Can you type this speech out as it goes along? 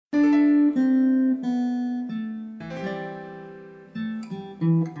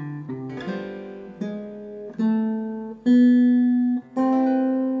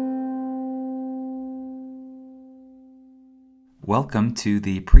welcome to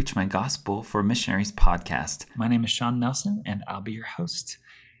the Preach My Gospel for Missionaries podcast. My name is Sean Nelson, and I'll be your host.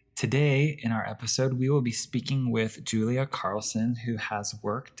 Today, in our episode, we will be speaking with Julia Carlson, who has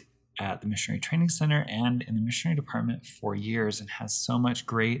worked at the Missionary Training Center and in the missionary department for years and has so much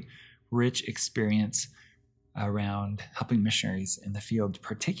great, rich experience around helping missionaries in the field,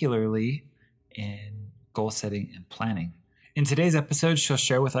 particularly in goal setting and planning. In today's episode, she'll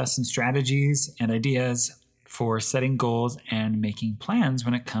share with us some strategies and ideas for setting goals and making plans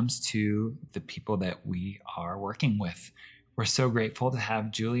when it comes to the people that we are working with. We're so grateful to have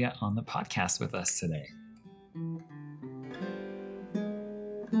Julia on the podcast with us today.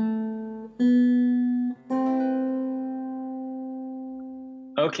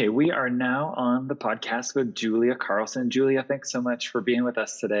 Okay, we are now on the podcast with Julia Carlson. Julia, thanks so much for being with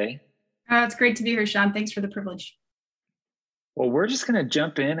us today. It's great to be here, Sean. Thanks for the privilege. Well, we're just going to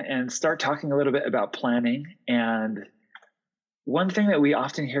jump in and start talking a little bit about planning. And one thing that we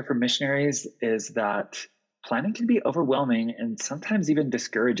often hear from missionaries is that planning can be overwhelming and sometimes even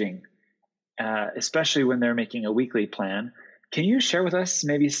discouraging, especially when they're making a weekly plan. Can you share with us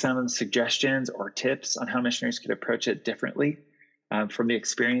maybe some suggestions or tips on how missionaries could approach it differently from the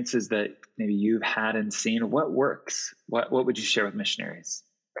experiences that maybe you've had and seen? What works? What would you share with missionaries?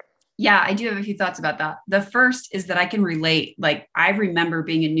 Yeah, I do have a few thoughts about that. The first is that I can relate. Like, I remember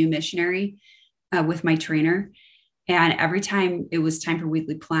being a new missionary with my trainer, and every time it was time for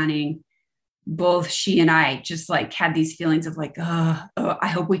weekly planning, both she and I just like had these feelings of like, oh, I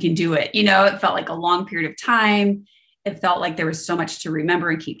hope we can do it. You know, it felt like a long period of time. It felt like there was so much to remember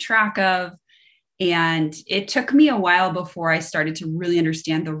and keep track of. And it took me a while before I started to really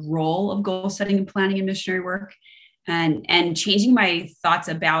understand the role of goal setting and planning in missionary work. And changing my thoughts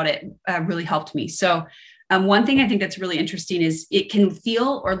about it really helped me. So one thing I think that's really interesting is it can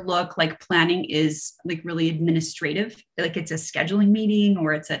feel or look like planning is like really administrative, like it's a scheduling meeting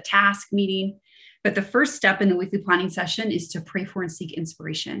or it's a task meeting. But the first step in the weekly planning session is to pray for and seek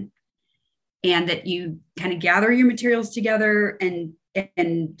inspiration. And that you kind of gather your materials together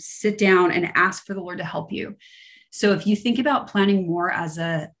and sit down and ask for the Lord to help you. So if you think about planning more as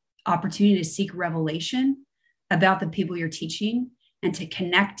an opportunity to seek revelation about the people you're teaching and to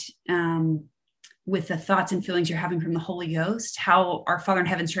connect with the thoughts and feelings you're having from the Holy Ghost, how our Father in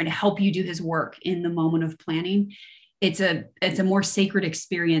Heaven is trying to help you do his work in the moment of planning. It's a more sacred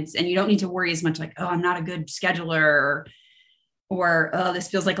experience, and you don't need to worry as much like, oh, I'm not a good scheduler, or oh, this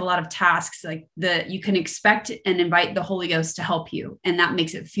feels like a lot of tasks. Like you can expect and invite the Holy Ghost to help you, and that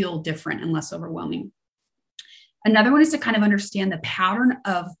makes it feel different and less overwhelming. Another one is to kind of understand the pattern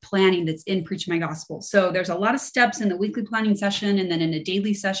of planning that's in Preach My Gospel. So there's a lot of steps in the weekly planning session, and then in a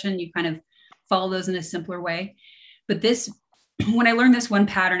daily session, you kind of follow those in a simpler way. But when I learned this one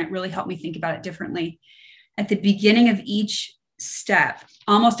pattern, it really helped me think about it differently. At the beginning of each step,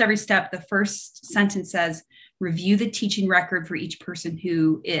 almost every step, the first sentence says, review the teaching record for each person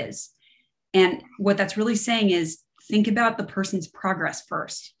who is. And what that's really saying is, think about the person's progress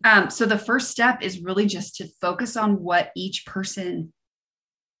first. So the first step is really just to focus on what each person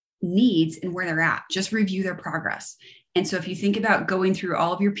needs and where they're at. Just review their progress. And so if you think about going through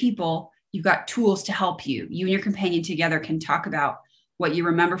all of your people, you've got tools to help you. You and your companion together can talk about what you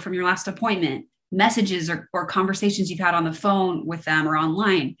remember from your last appointment, messages or conversations you've had on the phone with them or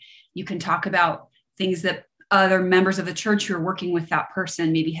online. You can talk about things that other members of the church who are working with that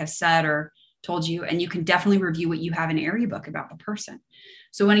person maybe have said or told you, and you can definitely review what you have in area book about the person.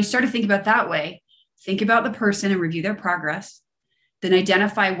 So when you start to think about that way, think about the person and review their progress, then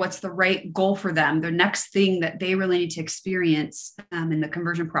identify what's the right goal for them, the next thing that they really need to experience in the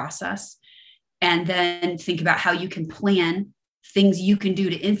conversion process. And then think about how you can plan things you can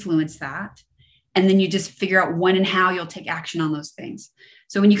do to influence that. And then you just figure out when and how you'll take action on those things.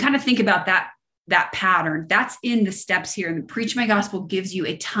 So when you kind of think about that pattern, that's in the steps here. And the Preach My Gospel gives you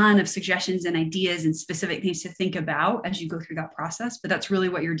a ton of suggestions and ideas and specific things to think about as you go through that process. But that's really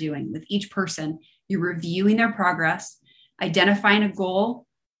what you're doing with each person. You're reviewing their progress, identifying a goal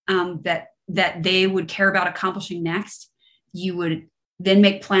that they would care about accomplishing next. You would then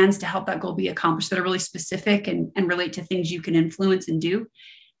make plans to help that goal be accomplished that are really specific and relate to things you can influence and do.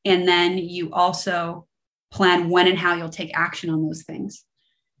 And then you also plan when and how you'll take action on those things.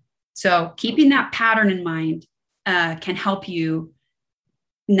 So keeping that pattern in mind can help you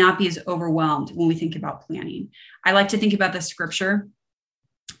not be as overwhelmed when we think about planning. I like to think about the scripture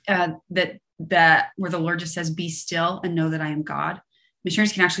that where the Lord just says, be still and know that I am God.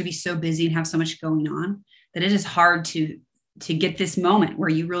 Missionaries can actually be so busy and have so much going on that it is hard to get this moment where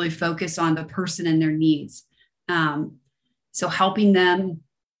you really focus on the person and their needs. So helping them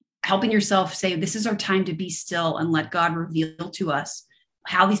helping yourself say, this is our time to be still and let God reveal to us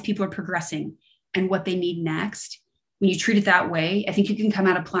how these people are progressing and what they need next. When you treat it that way, I think you can come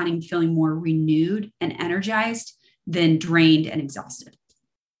out of planning feeling more renewed and energized than drained and exhausted.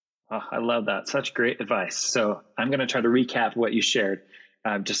 Oh, I love that. Such great advice. So I'm going to try to recap what you shared,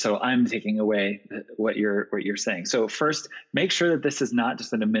 just so I'm taking away what you're saying. So first, make sure that this is not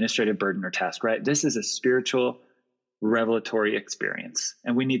just an administrative burden or task, right? This is a spiritual revelatory experience,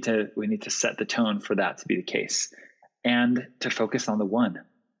 and we need to set the tone for that to be the case, and to focus on the one.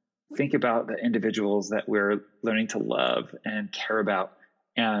 Think about the individuals that we're learning to love and care about,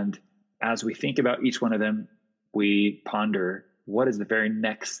 and as we think about each one of them, we ponder, what is the very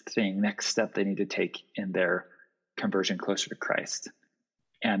next step they need to take in their conversion closer to Christ?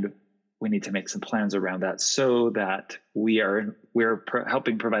 And we need to make some plans around that so that we're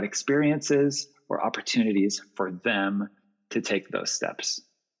helping provide experiences or opportunities for them to take those steps.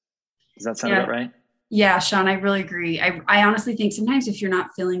 Does that sound about right? Yeah, Sean, I really agree. I honestly think sometimes if you're not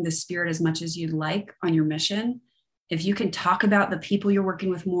feeling the Spirit as much as you'd like on your mission, if you can talk about the people you're working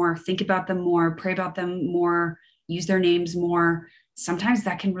with more, think about them more, pray about them more, use their names more, sometimes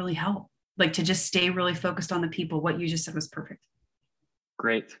that can really help. Like, to just stay really focused on the people. What you just said was perfect.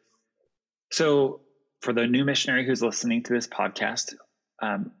 Great. So for the new missionary who's listening to this podcast,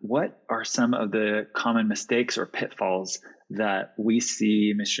 what are some of the common mistakes or pitfalls that we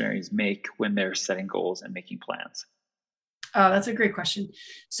see missionaries make when they're setting goals and making plans? Oh, that's a great question.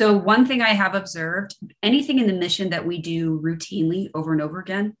 So one thing I have observed, anything in the mission that we do routinely over and over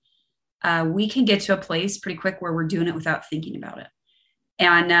again, we can get to a place pretty quick where we're doing it without thinking about it.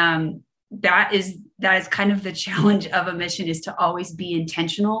 And that is kind of the challenge of a mission, is to always be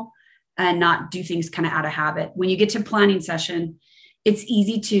intentional and not do things kind of out of habit. When you get to planning session, it's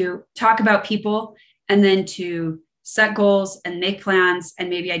easy to talk about people and then to set goals and make plans and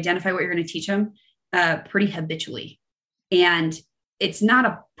maybe identify what you're going to teach them pretty habitually. And it's not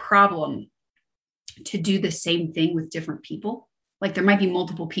a problem to do the same thing with different people. Like, there might be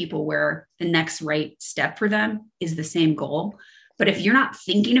multiple people where the next right step for them is the same goal. But if you're not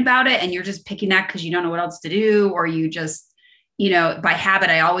thinking about it and you're just picking that because you don't know what else to do, or you just, by habit,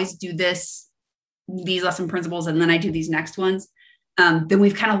 I always do these lesson principles, and then I do these next ones, then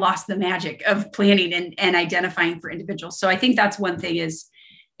we've kind of lost the magic of planning and identifying for individuals. So I think that's one thing is,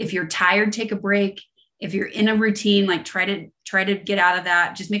 if you're tired, take a break. If you're in a routine, like try to get out of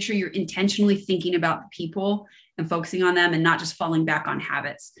that. Just make sure you're intentionally thinking about the people and focusing on them and not just falling back on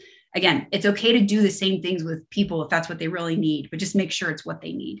habits. Again, it's okay to do the same things with people if that's what they really need, but just make sure it's what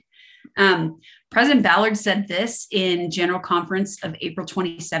they need. President Ballard said this in General Conference of April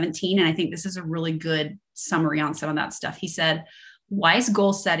 2017, and I think this is a really good summary on some of that stuff. He said, wise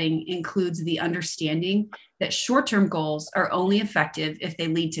goal setting includes the understanding that short-term goals are only effective if they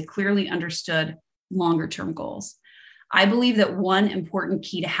lead to clearly understood longer-term goals. I believe that one important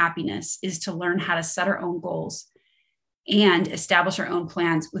key to happiness is to learn how to set our own goals and establish our own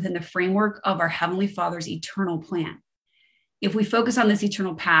plans within the framework of our Heavenly Father's eternal plan. If we focus on this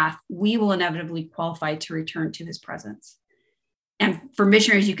eternal path, we will inevitably qualify to return to his presence. And for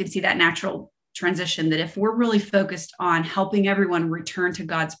missionaries, you can see that natural transition, that if we're really focused on helping everyone return to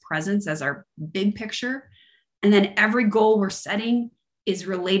God's presence as our big picture, and then every goal we're setting is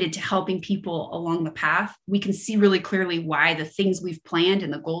related to helping people along the path, we can see really clearly why the things we've planned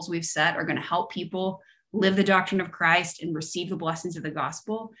and the goals we've set are going to help people live the doctrine of Christ and receive the blessings of the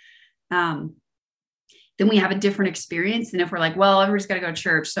gospel. Then we have a different experience than if we're like, well, everybody's got to go to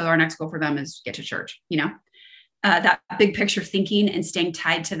church, so our next goal for them is get to church. That big picture thinking and staying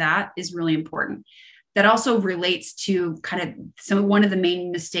tied to that is really important. That also relates to kind of one of the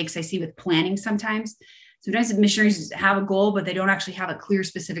main mistakes I see with planning sometimes. Sometimes missionaries have a goal, but they don't actually have a clear,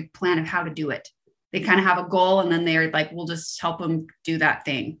 specific plan of how to do it. They kind of have a goal and then they're like, we'll just help them do that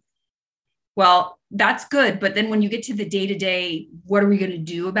thing. Well, that's good. But then when you get to the day-to-day, what are we going to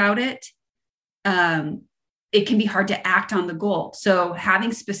do about it? It can be hard to act on the goal. So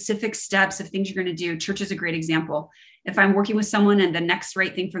having specific steps of things you're going to do, church is a great example. If I'm working with someone and the next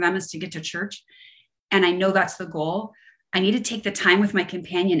right thing for them is to get to church, and I know that's the goal, I need to take the time with my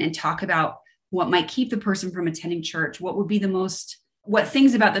companion and talk about what might keep the person from attending church, what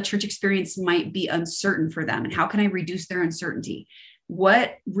things about the church experience might be uncertain for them, and how can I reduce their uncertainty?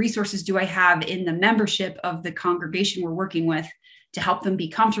 What resources do I have in the membership of the congregation we're working with to help them be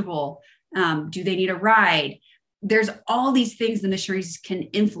comfortable? Do they need a ride? There's all these things the missionaries can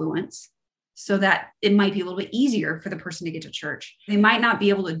influence so that it might be a little bit easier for the person to get to church. They might not be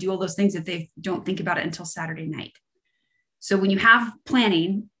able to do all those things if they don't think about it until Saturday night. So when you have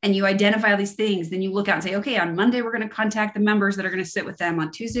planning and you identify all these things, then you look out and say, okay, on Monday, we're going to contact the members that are going to sit with them.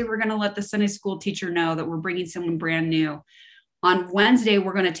 On Tuesday, we're going to let the Sunday school teacher know that we're bringing someone brand new. On Wednesday,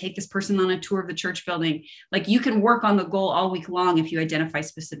 we're going to take this person on a tour of the church building. Like, you can work on the goal all week long if you identify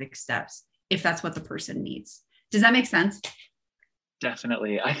specific steps, if that's what the person needs. Does that make sense?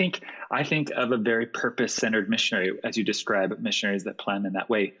 Definitely. I think of a very purpose-centered missionary, as you describe missionaries that plan in that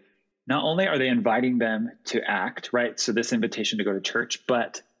way. Not only are they inviting them to act, right? So this invitation to go to church,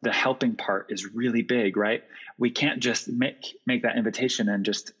 but the helping part is really big, right? We can't just make that invitation and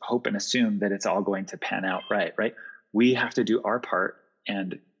just hope and assume that it's all going to pan out right? We have to do our part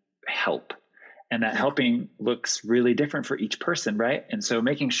and help. And that helping looks really different for each person, right? And so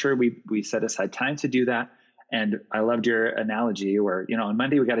making sure we set aside time to do that. And I loved your analogy where, on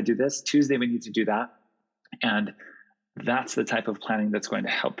Monday, we got to do this. Tuesday, we need to do that. And that's the type of planning that's going to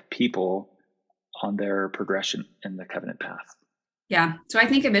help people on their progression in the covenant path. Yeah. So I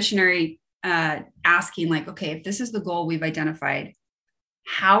think a missionary asking like, okay, if this is the goal we've identified,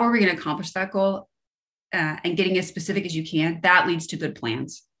 how are we going to accomplish that goal? And getting as specific as you can, that leads to good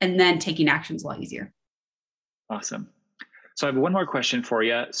plans. And then taking action is a lot easier. Awesome. So I have one more question for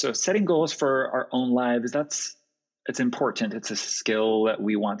you. So setting goals for our own lives, it's important. It's a skill that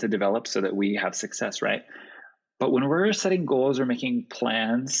we want to develop so that we have success, right? But when we're setting goals or making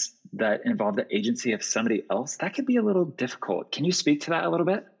plans that involve the agency of somebody else, that could be a little difficult. Can you speak to that a little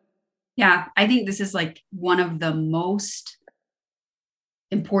bit? Yeah, I think this is like one of the most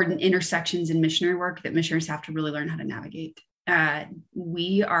important intersections in missionary work that missionaries have to really learn how to navigate.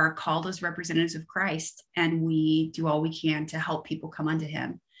 We are called as representatives of Christ, and we do all we can to help people come unto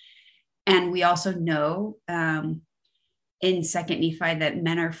him. And we also know in 2 Nephi that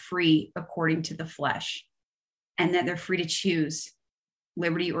men are free according to the flesh, and that they're free to choose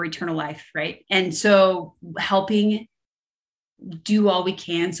liberty or eternal life, right? And so helping do all we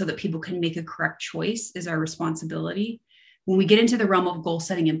can so that people can make a correct choice is our responsibility. When we get into the realm of goal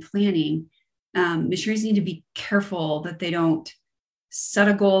setting and planning, missionaries need to be careful that they don't set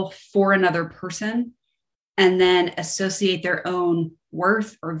a goal for another person and then associate their own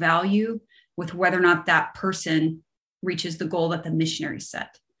worth or value with whether or not that person reaches the goal that the missionary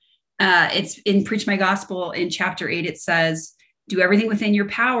set. It's in Preach My Gospel in chapter 8, it says, do everything within your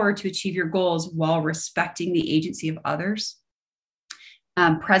power to achieve your goals while respecting the agency of others.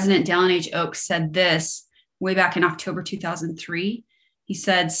 President Dallin H. Oaks said this way back in October 2003. He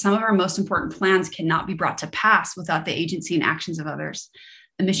said, some of our most important plans cannot be brought to pass without the agency and actions of others.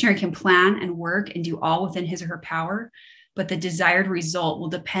 A missionary can plan and work and do all within his or her power, but the desired result will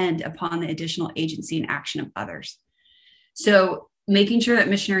depend upon the additional agency and action of others. So making sure that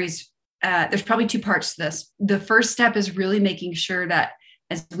missionaries, there's probably two parts to this. The first step is really making sure that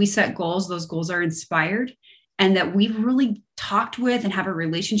as we set goals, those goals are inspired and that we've really talked with and have a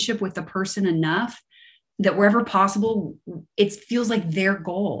relationship with the person enough that wherever possible, it feels like their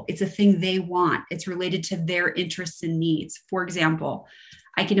goal. It's a thing they want. It's related to their interests and needs. For example,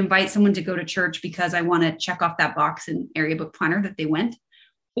 I can invite someone to go to church because I want to check off that box in area book planner that they went.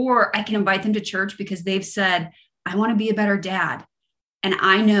 Or I can invite them to church because they've said, I want to be a better dad. And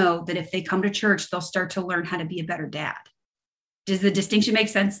I know that if they come to church, they'll start to learn how to be a better dad. Does the distinction make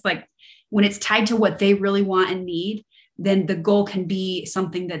sense? Like when it's tied to what they really want and need, then the goal can be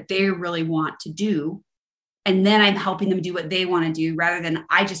something that they really want to do. And then I'm helping them do what they want to do rather than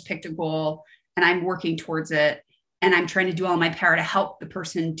I just picked a goal and I'm working towards it. And I'm trying to do all my power to help the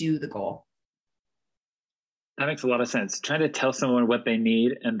person do the goal. That makes a lot of sense. Trying to tell someone what they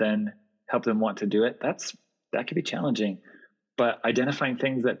need and then help them want to do it, that could be challenging. But identifying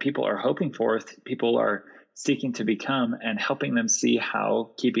things that people are hoping for, people are seeking to become, and helping them see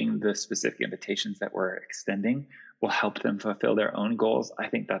how keeping the specific invitations that we're extending will help them fulfill their own goals. I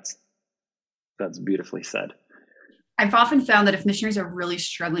think that's beautifully said. I've often found that if missionaries are really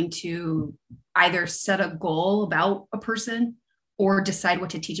struggling to either set a goal about a person or decide what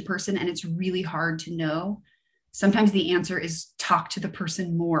to teach a person, and it's really hard to know, sometimes the answer is talk to the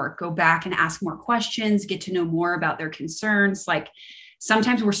person more, go back and ask more questions, get to know more about their concerns. Like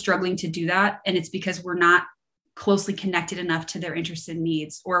sometimes we're struggling to do that, and it's because we're not closely connected enough to their interests and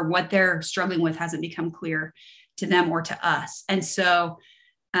needs, or what they're struggling with hasn't become clear to them or to us. And so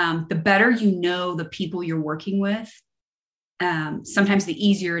the better you know the people you're working with, sometimes the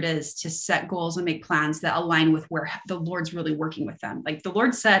easier it is to set goals and make plans that align with where the Lord's really working with them. Like the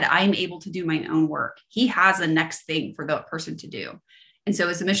Lord said, I'm able to do my own work. He has a next thing for the person to do. And so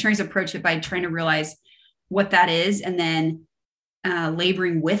as the missionaries approach it by trying to realize what that is, and then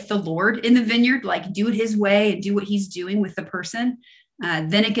laboring with the Lord in the vineyard, like do it his way and do what he's doing with the person,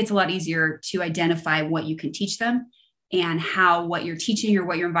 then it gets a lot easier to identify what you can teach them and how what you're teaching or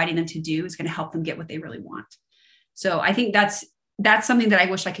what you're inviting them to do is going to help them get what they really want. So I think that's something that I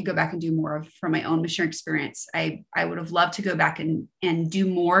wish I could go back and do more of from my own missionary experience. I would have loved to go back and do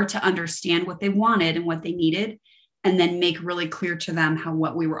more to understand what they wanted and what they needed, and then make really clear to them how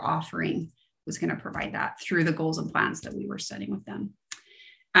what we were offering was going to provide that through the goals and plans that we were setting with them.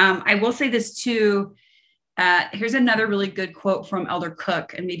 I will say this too. Here's another really good quote from Elder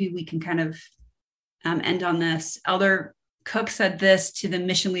Cook, and maybe we can kind of end on this. Elder Cook said this to the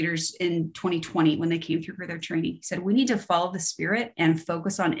mission leaders in 2020 when they came through for their training. He said, we need to follow the Spirit and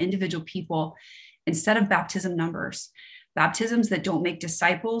focus on individual people instead of baptism numbers. Baptisms that don't make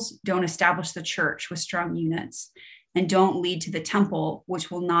disciples don't establish the church with strong units, and don't lead to the temple,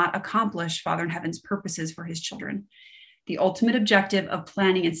 which will not accomplish Father in Heaven's purposes for his children. The ultimate objective of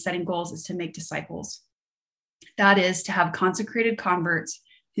planning and setting goals is to make disciples. That is, to have consecrated converts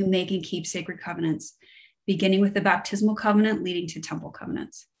who make and keep sacred covenants, beginning with the baptismal covenant leading to temple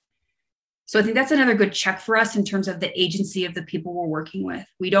covenants. So I think that's another good check for us in terms of the agency of the people we're working with.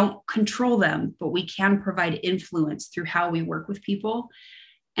 We don't control them, but we can provide influence through how we work with people.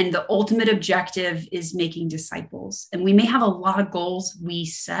 And the ultimate objective is making disciples. And we may have a lot of goals we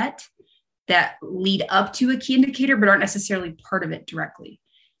set that lead up to a key indicator, but aren't necessarily part of it directly.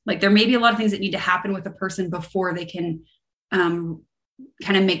 Like there may be a lot of things that need to happen with a person before they can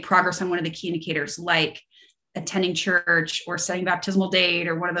kind of make progress on one of the key indicators, like attending church or setting baptismal date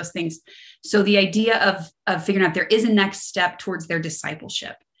or one of those things. So the idea of figuring out there is a next step towards their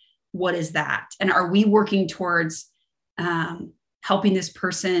discipleship. What is that? And are we working towards helping this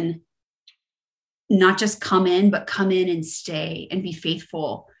person not just come in, but come in and stay and be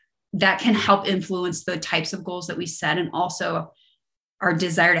faithful? That can help influence the types of goals that we set, and also our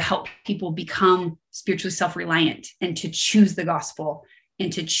desire to help people become spiritually self-reliant and to choose the gospel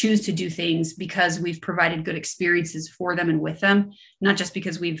and to choose to do things because we've provided good experiences for them and with them, not just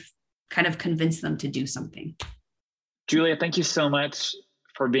because we've kind of convinced them to do something. Julia, thank you so much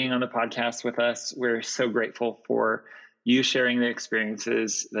for being on the podcast with us. We're so grateful for you sharing the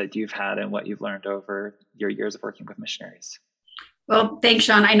experiences that you've had and what you've learned over your years of working with missionaries. Well, thanks,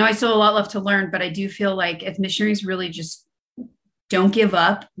 Sean. I know I still have a lot left to learn, but I do feel like if missionaries really just don't give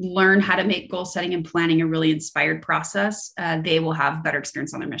up, learn how to make goal setting and planning a really inspired process, they will have better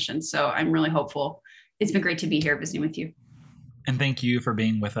experience on their mission. So I'm really hopeful. It's been great to be here visiting with you. And thank you for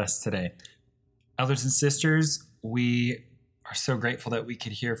being with us today. Elders and sisters, we are so grateful that we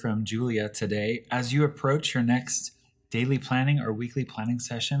could hear from Julia today. As you approach your next daily planning or weekly planning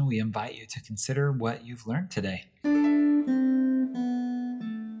session, we invite you to consider what you've learned today.